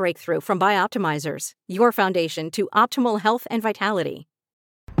 Magnesium Breakthrough from Bioptimizers, your foundation to optimal health and vitality.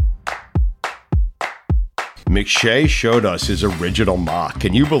 McShay showed us his original mock.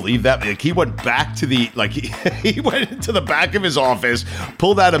 Can you believe that? Like, he went back to he went into the back of his office,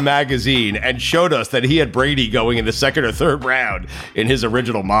 pulled out a magazine, and showed us that he had Brady going in the 2nd or 3rd round in his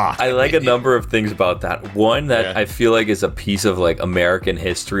original mock. I like a number of things about that. One that I feel like is a piece of like American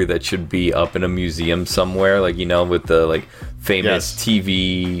history that should be up in a museum somewhere, like, with the famous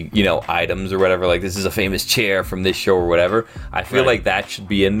TV, items or whatever. Like, this is a famous chair from this show or whatever. I feel like that should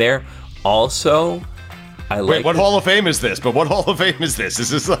be in there. Also, Wait, what Hall of Fame is this? But what Hall of Fame is this?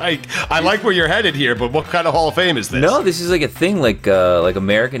 This is like, I like where you're headed here, but what kind of Hall of Fame is this? No, this is like a thing, like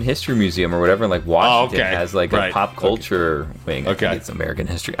American History Museum or whatever. Like Washington has like a pop culture wing. I think it's American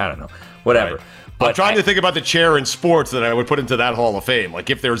history. I don't know. Whatever. Right. But I'm trying to think about the chair in sports that I would put into that Hall of Fame. Like,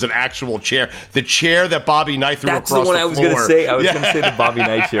 if there was an actual chair, the chair that Bobby Knight threw across the floor. That's the one I was going to say. I was going to say the Bobby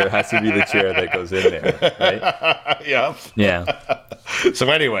Knight chair has to be the chair that goes in there, right? Yeah. Yeah. So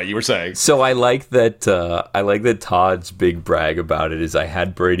anyway, you were saying. So I like that. Todd's big brag about it is I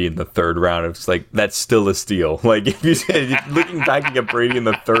had Brady in the 3rd round. It's like, that's still a steal. Like, if you said, looking back and get Brady in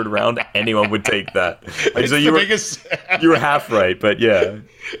the 3rd round, anyone would take that. Like, so you were half right, but yeah.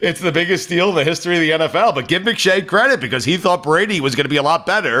 It's the biggest steal in the history of the NFL, but give McShay credit because he thought Brady was going to be a lot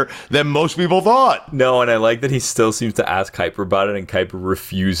better than most people thought. No, and I like that he still seems to ask Kuiper about it, and Kuiper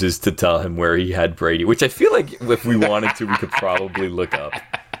refuses to tell him where he had Brady, which I feel like if we wanted to, we could probably look up.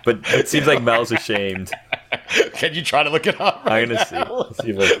 But it seems like Mel's ashamed. Can you try to look it up? I'm going to see. Let's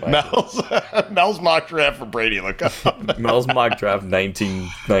see if I find Mel's mock draft for Brady. Look up. Mel's mock draft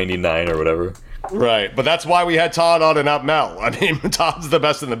 1999 or whatever. Right, but that's why we had Todd on and not Mel. I mean, Todd's the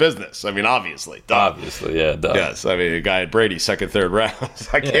best in the business. I mean, obviously. Obviously, yeah. Duh. Yes, I mean, a guy at Brady, 2nd, 3rd round.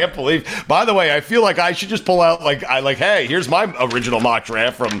 I can't believe. By the way, I feel like I should just pull out, hey, here's my original mock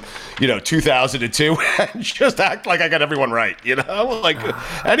draft from, 2002, and just act like I got everyone right, Like,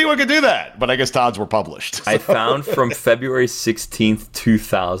 anyone could do that, but I guess Todd's were published. So. I found from February 16th,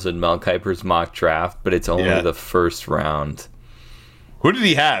 2000, Mel Kiper's mock draft, but it's only the 1st round. Who did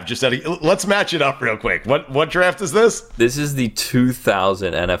he have? Let's match it up real quick. What draft is this? This is the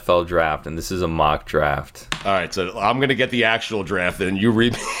 2000 NFL draft, and this is a mock draft. All right, so I'm going to get the actual draft, and you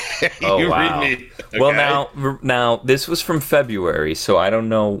read me. Read me. Okay. Well, now this was from February, so I don't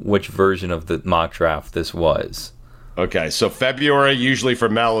know which version of the mock draft this was. Okay, so February usually for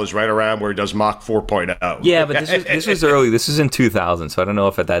Mel is right around where he does Mach 4.0. Yeah, but this was early. This was in 2000, so I don't know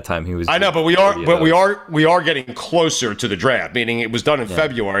if at that time he was. I know, but we are getting closer to the draft. Meaning it was done in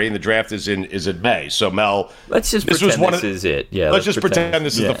February and the draft is in May. So Mel, let's just pretend this is it. Yeah, let's just pretend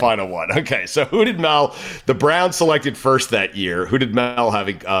this is the final one. Okay, so who did Mel? The Browns selected first that year. Who did Mel have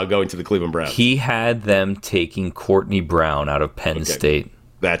going to the Cleveland Browns? He had them taking Courtney Brown out of Penn State.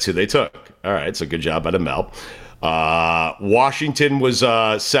 That's who they took. All right, so good job out of Mel. Washington was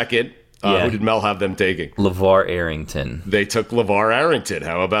second. Who did Mel have them taking? LeVar Arrington. They took LeVar Arrington.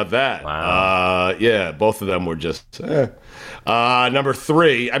 How about that? Wow. Both of them were just number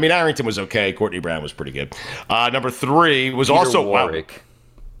 3. I mean, Arrington was okay. Courtney Brown was pretty good. Number 3 was Peter also Warwick.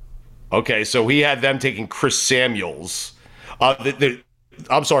 Wow. Okay, so he had them taking Chris Samuels.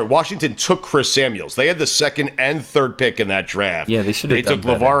 I'm sorry, Washington took Chris Samuels. They had the 2nd and 3rd pick in that draft. Yeah, they should have done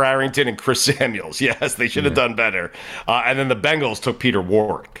better. They took LeVar Arrington and Chris Samuels. Yes, they should have done better. And then the Bengals took Peter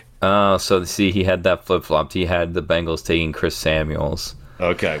Warwick. Oh, so see, he had that flip-flopped. He had the Bengals taking Chris Samuels.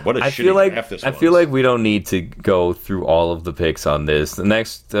 Okay, what a shitty draft this was. I feel like we don't need to go through all of the picks on this. The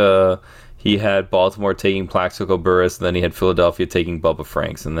next, he had Baltimore taking Plaxico Burress, and then he had Philadelphia taking Bubba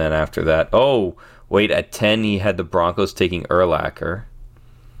Franks. And then after that, at 10, he had the Broncos taking Urlacher.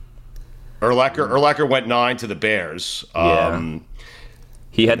 Urlacher went 9 to the Bears.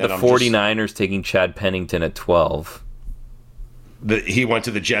 He had the 49ers taking Chad Pennington at 12. He went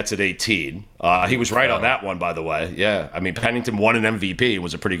to the Jets at 18. He was right on that one, by the way. Yeah, I mean, Pennington won an MVP.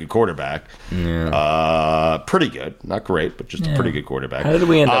 Was a pretty good quarterback. Yeah. Pretty good. Not great, but just a pretty good quarterback. How did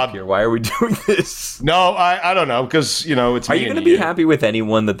we end up here? Why are we doing this? No, I don't know, because, it's Are me you and going to be happy with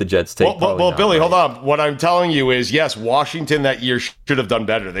anyone that the Jets take? Well, Billy, hold on. What I'm telling you is, yes, Washington that year should have done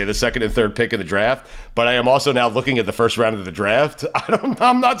better. They had the 2nd and 3rd pick in the draft, but I am also now looking at the first round of the draft.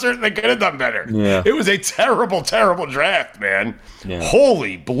 I'm not certain they could have done better. Yeah. It was a terrible, terrible draft, man. Yeah.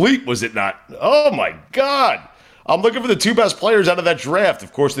 Holy bleep, was it not? Oh, my God. I'm looking for the 2 best players out of that draft.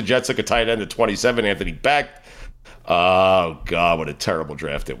 Of course, the Jets took a tight end at 27, Anthony Beck. Oh, God, what a terrible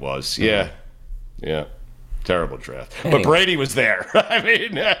draft it was. Yeah. Terrible draft. But Brady was there. I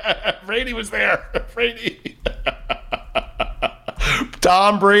mean, Brady was there. Brady.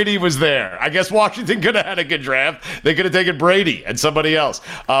 Tom Brady was there. I guess Washington could have had a good draft. They could have taken Brady and somebody else.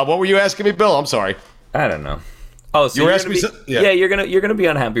 What were you asking me, Bill? I'm sorry. I don't know. Oh, so you're asking me? You're gonna be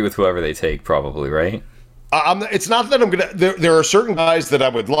unhappy with whoever they take, probably, right? It's not that I'm gonna. There are certain guys that I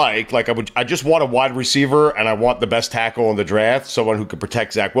would like. I just want a wide receiver, and I want the best tackle in the draft, someone who could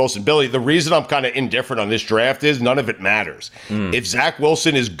protect Zach Wilson. Billy, the reason I'm kind of indifferent on this draft is none of it matters. If Zach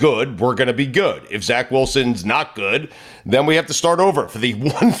Wilson is good, we're gonna be good. If Zach Wilson's not good, then we have to start over for the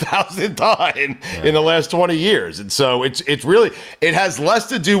 1,000th time in the last 20 years. And so it has less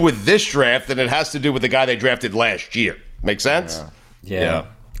to do with this draft than it has to do with the guy they drafted last year. Make sense? Yeah.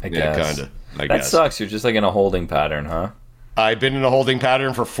 I guess. Yeah, kind of. That sucks. You're just like in a holding pattern, huh? I've been in a holding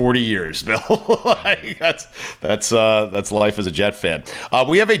pattern for 40 years, Bill. That's life as a Jet fan.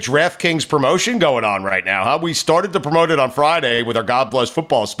 We have a DraftKings promotion going on right now. Huh? We started to promote it on Friday with our God Bless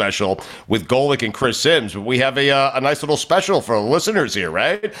Football special with Golick and Chris Sims. But we have a nice little special for listeners here,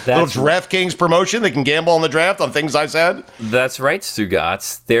 right? Little DraftKings promotion. They can gamble on the draft on things I said. That's right,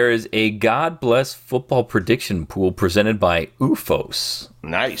 Stugotz. There is a God Bless Football prediction pool presented by UFOS.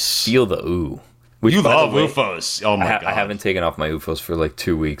 Nice. Feel the ooh. You love UFOS. Oh, my God. I haven't taken off my UFOS for like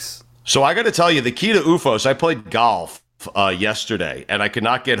 2 weeks. So I got to tell you, the key to UFOS, I played golf yesterday, and I could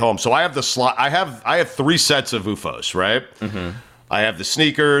not get home. So I have the slot. I have 3 sets of UFOS, right? Mm-hmm. I have the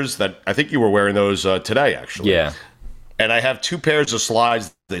sneakers that I think you were wearing those today, actually. Yeah. And I have 2 pairs of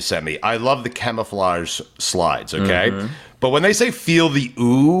slides they sent me. I love the camouflage slides, okay? Mm-hmm. But when they say feel the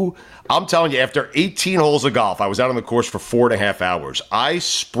ooh, I'm telling you, after 18 holes of golf, I was out on the course for 4.5 hours. I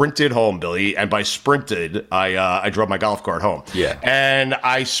sprinted home, Billy, and by sprinted, I drove my golf cart home. Yeah. And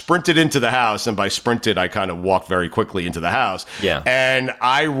I sprinted into the house, and by sprinted, I kind of walked very quickly into the house. Yeah. And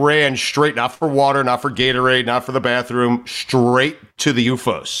I ran straight, not for water, not for Gatorade, not for the bathroom, straight to the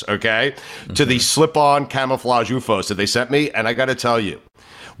UFOS, okay? Mm-hmm. To the slip-on camouflage UFOS that they sent me, and I got to tell you,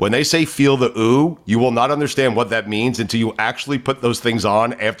 when they say feel the ooh, you will not understand what that means until you actually put those things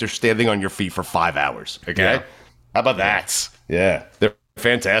on after standing on your feet for 5 hours. Okay? Yeah. How about that? Yeah. They're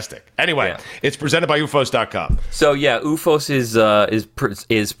fantastic. Anyway, It's presented by UFOS.com. So, UFOS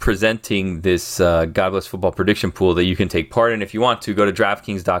is presenting this God Bless Football prediction pool that you can take part in. If you want to, go to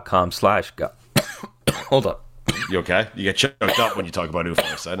DraftKings.com/ Hold up. You okay? You get choked up when you talk about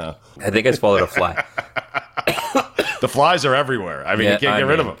UFOS. I know. I think I swallowed a fly. The flies are everywhere. I mean, you can't get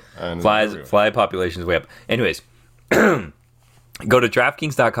rid of them. Fly population is way up. Anyways, Go to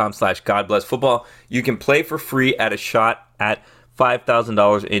DraftKings.com/GodBlessFootball. You can play for free at a shot at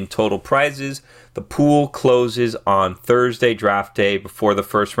 $5,000 in total prizes. The pool closes on Thursday, draft day, before the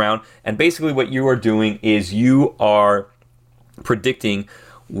first round. And basically what you are doing is you are predicting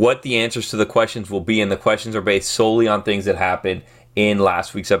what the answers to the questions will be. And the questions are based solely on things that happened in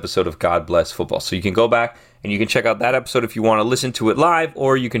last week's episode of God Bless Football. So you can go back and you can check out that episode if you want to listen to it live,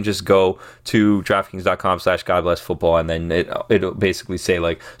 or you can just go to DraftKings.com/GodBlessFootball, and then it'll basically say,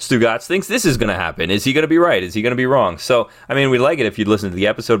 like, Stugotz thinks this is going to happen. Is he going to be right? Is he going to be wrong? So, I mean, we'd like it if you'd listen to the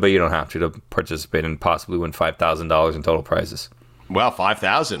episode, but you don't have to participate and possibly win $5,000 in total prizes. Wow,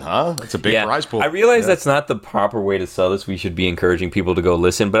 5,000, huh? That's a big prize pool. I realize that's not the proper way to sell this. We should be encouraging people to go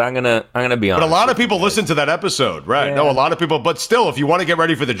listen, but I'm gonna be honest. But a lot of people listen to that episode, right? Yeah. No, a lot of people. But still, if you want to get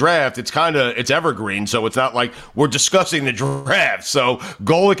ready for the draft, it's evergreen, so it's not like we're discussing the draft. So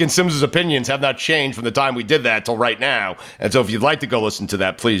Golic and Sims' opinions have not changed from the time we did that till right now. And so if you'd like to go listen to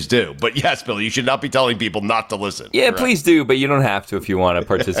that, please do. But yes, Billy, you should not be telling people not to listen. Yeah, correct? Please do, but you don't have to if you want to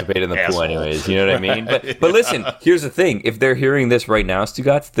participate in the pool anyways. You know what I mean? But listen, here's the thing. If they're hearing this right now,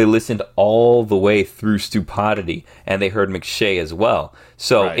 Stugotz, they listened all the way through Stupodity, and they heard McShay as well.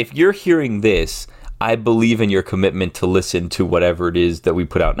 So if you're hearing this, I believe in your commitment to listen to whatever it is that we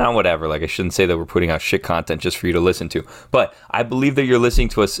put out. Not whatever, like I shouldn't say that we're putting out shit content just for you to listen to. But I believe that you're listening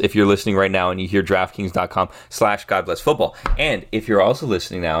to us if you're listening right now and you hear DraftKings.com/GodBlessFootball. And if you're also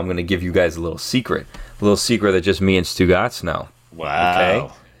listening now, I'm going to give you guys a little secret that just me and Stugotz know. Wow. Okay?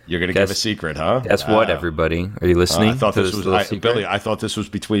 You're going to give a secret, huh? Guess what, everybody? Are you listening? I thought this was Billy. I thought this was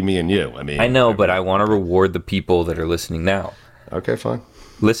between me and you. I mean, I know, but I want to reward the people that are listening now. Okay, fine.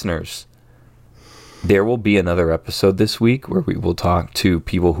 Listeners, there will be another episode this week where we will talk to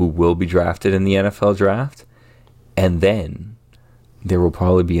people who will be drafted in the NFL draft, and then there will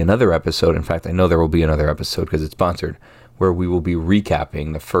probably be another episode. In fact, I know there will be another episode because it's sponsored, where we will be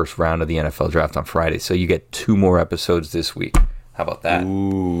recapping the first round of the NFL draft on Friday. So you get 2 more episodes this week. How about that?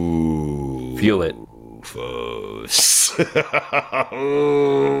 Ooh. Feel it. Fuzz.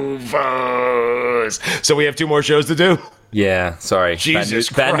 Ooh, fuzz. So we have 2 more shows to do? Yeah, sorry. Jesus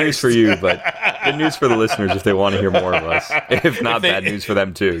Christ. Bad news for you, but good news for the listeners if they want to hear more of us. If not, bad news for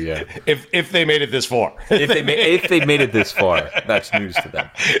them too, yeah. If they made it this far. If they made it this far, that's news to them.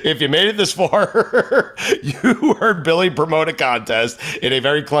 If you made it this far, you heard Billy promote a contest in a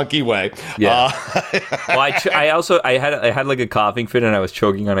very clunky way. Yeah. Well, I had like a coughing fit and I was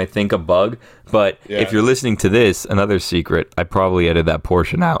choking on, I think, a bug. But if you're listening to this, another secret, I probably edited that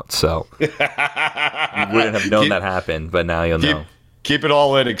portion out. So you wouldn't have known that happened, but now you'll know. Keep it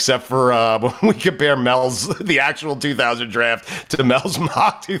all in, except for when we compare the actual 2000 draft to Mel's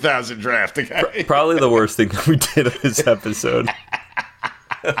mock 2000 draft. Okay? Probably the worst thing that we did on this episode.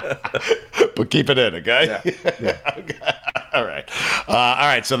 But keep it in, okay? Yeah. Okay. All right. All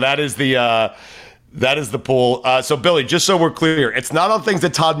right. So that is the pool. So, Billy, just so we're clear, it's not on things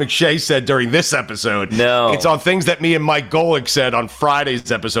that Todd McShay said during this episode. No. It's on things that me and Mike Golic said on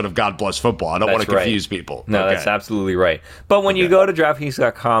Friday's episode of God Bless Football. I don't want to confuse people. No, that's absolutely right. But when you go to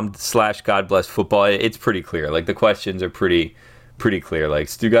DraftKings.com/GodBlessFootball, it's pretty clear. Like, the questions are pretty clear. Like,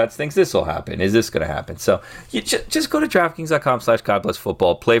 Stugotz thinks this will happen. Is this going to happen? So you just go to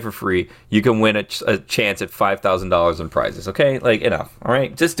DraftKings.com/GodBlessFootball. Play for free. You can win a chance at $5,000 in prizes. Okay? Like, enough. All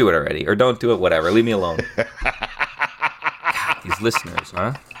right? Just do it already. Or don't do it, whatever. Leave me alone. God, these listeners,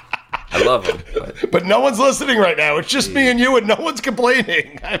 huh? I love them. But no one's listening right now. It's just me and you, and no one's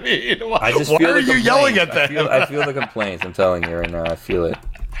complaining. I mean, why are you yelling at them? I feel the complaints. I'm telling you right now. I feel it.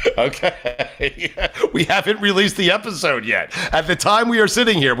 Okay. We haven't released the episode yet. At the time we are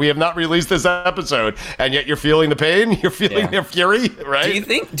sitting here, we have not released this episode, and yet you're feeling the pain? You're feeling their fury, right?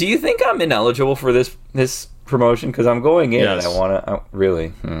 Do you think I'm ineligible for this promotion? Because I'm going in and I want to...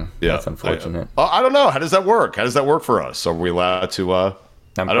 really? That's unfortunate. I don't know. How does that work? How does that work for us? Are we allowed to... I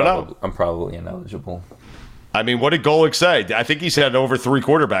don't know. I'm probably ineligible. I mean, what did Golic say? I think he said over 3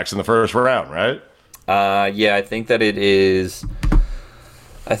 quarterbacks in the first round, right? Yeah, I think that it is...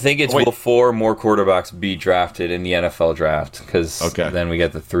 I think it's will 4 more quarterbacks be drafted in the NFL draft, because then we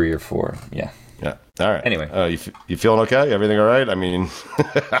get the 3 or 4. Yeah. Yeah. All right. Anyway. You feeling okay? Everything all right? I mean,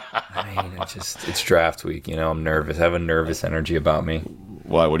 it's draft week. You know, I'm nervous. I have a nervous energy about me.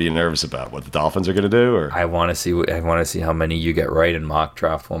 Why? What are you nervous about? What the Dolphins are going to do? Or I want to see how many you get right in mock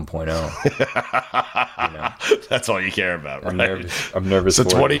draft 1.0. That's all you care about, right? I'm nervous. So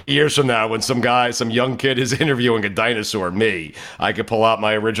 20 years from now, when some young kid is interviewing a dinosaur, I could pull out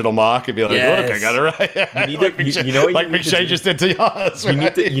my original mock and be like, "Look, I got it right." Like McShay just did to us.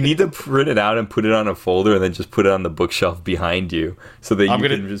 Right? You need to print it out and put it on a folder, and then just put it on the bookshelf behind you, so that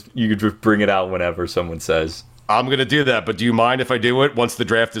you can just bring it out whenever someone says. I'm going to do that, but do you mind if I do it once the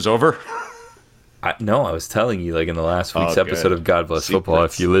draft is over? No, I was telling you, like in the last week's episode of God Bless Football,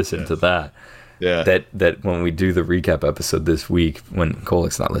 if you listen to that, that when we do the recap episode this week, when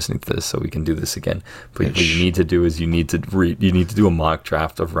Kolik's not listening to this, so we can do this again. But what you need to do is you need to do a mock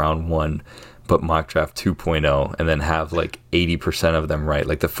draft of round 1, but mock draft 2.0, and then have like 80% of them right.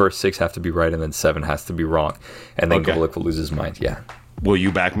 Like the first 6 have to be right, and then 7 has to be wrong, and then Kolik will lose his mind. Yeah. Will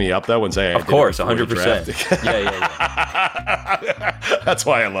you back me up though and say, of course, 100%. Yeah. That's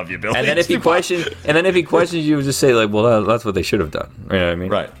why I love you, Billy. And then if he questions you, just say like, well, that's what they should have done. You know what I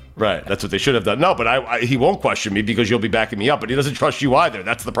mean? Right. That's what they should have done. No, but he won't question me because you'll be backing me up, but he doesn't trust you either.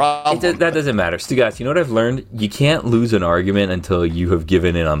 That's the problem. That doesn't matter. Stugotz, you know what I've learned? You can't lose an argument until you have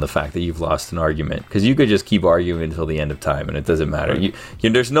given in on the fact that you've lost an argument, because you could just keep arguing until the end of time, and it doesn't matter. Right.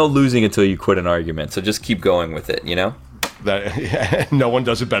 There's no losing until you quit an argument, so just keep going with it, you know? No one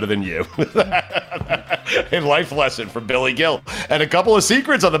does it better than you. A life lesson from Billy Gill. And a couple of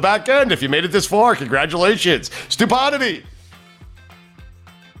secrets on the back end. If you made it this far, congratulations. Stupidity.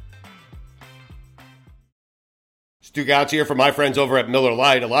 Stugotz here from my friends over at Miller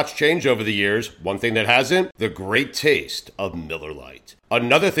Lite. A lot's changed over the years. One thing that hasn't, the great taste of Miller Lite.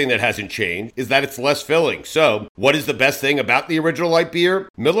 Another thing that hasn't changed is that it's less filling. So, what is the best thing about the original light beer?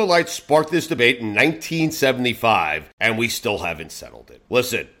 Miller Lite sparked this debate in 1975, and we still haven't settled it.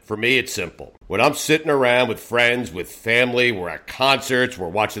 Listen, for me, it's simple. When I'm sitting around with friends, with family, we're at concerts, we're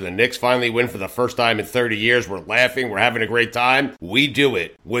watching the Knicks finally win for the first time in 30 years, we're laughing, we're having a great time, we do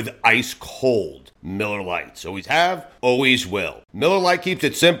it with ice cold Miller Lites. Always have, always will. Miller Lite keeps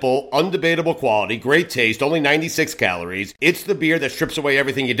it simple, undebatable quality, great taste, only 96 calories. It's the beer that strips away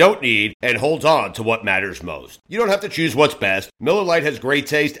everything you don't need and holds on to what matters most. You don't have to choose what's best. Miller Lite has great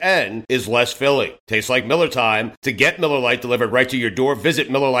taste and is less filling. Tastes like Miller time. To get Miller Lite delivered right to your door, visit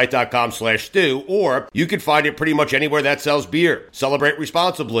MillerLite.com/stew, or you can find it pretty much anywhere that sells beer. Celebrate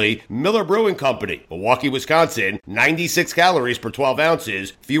responsibly. Miller Brewing Company, Milwaukee, Wisconsin. 96 calories per 12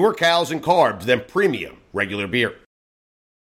 ounces. Fewer calories and carbs than premium regular beer.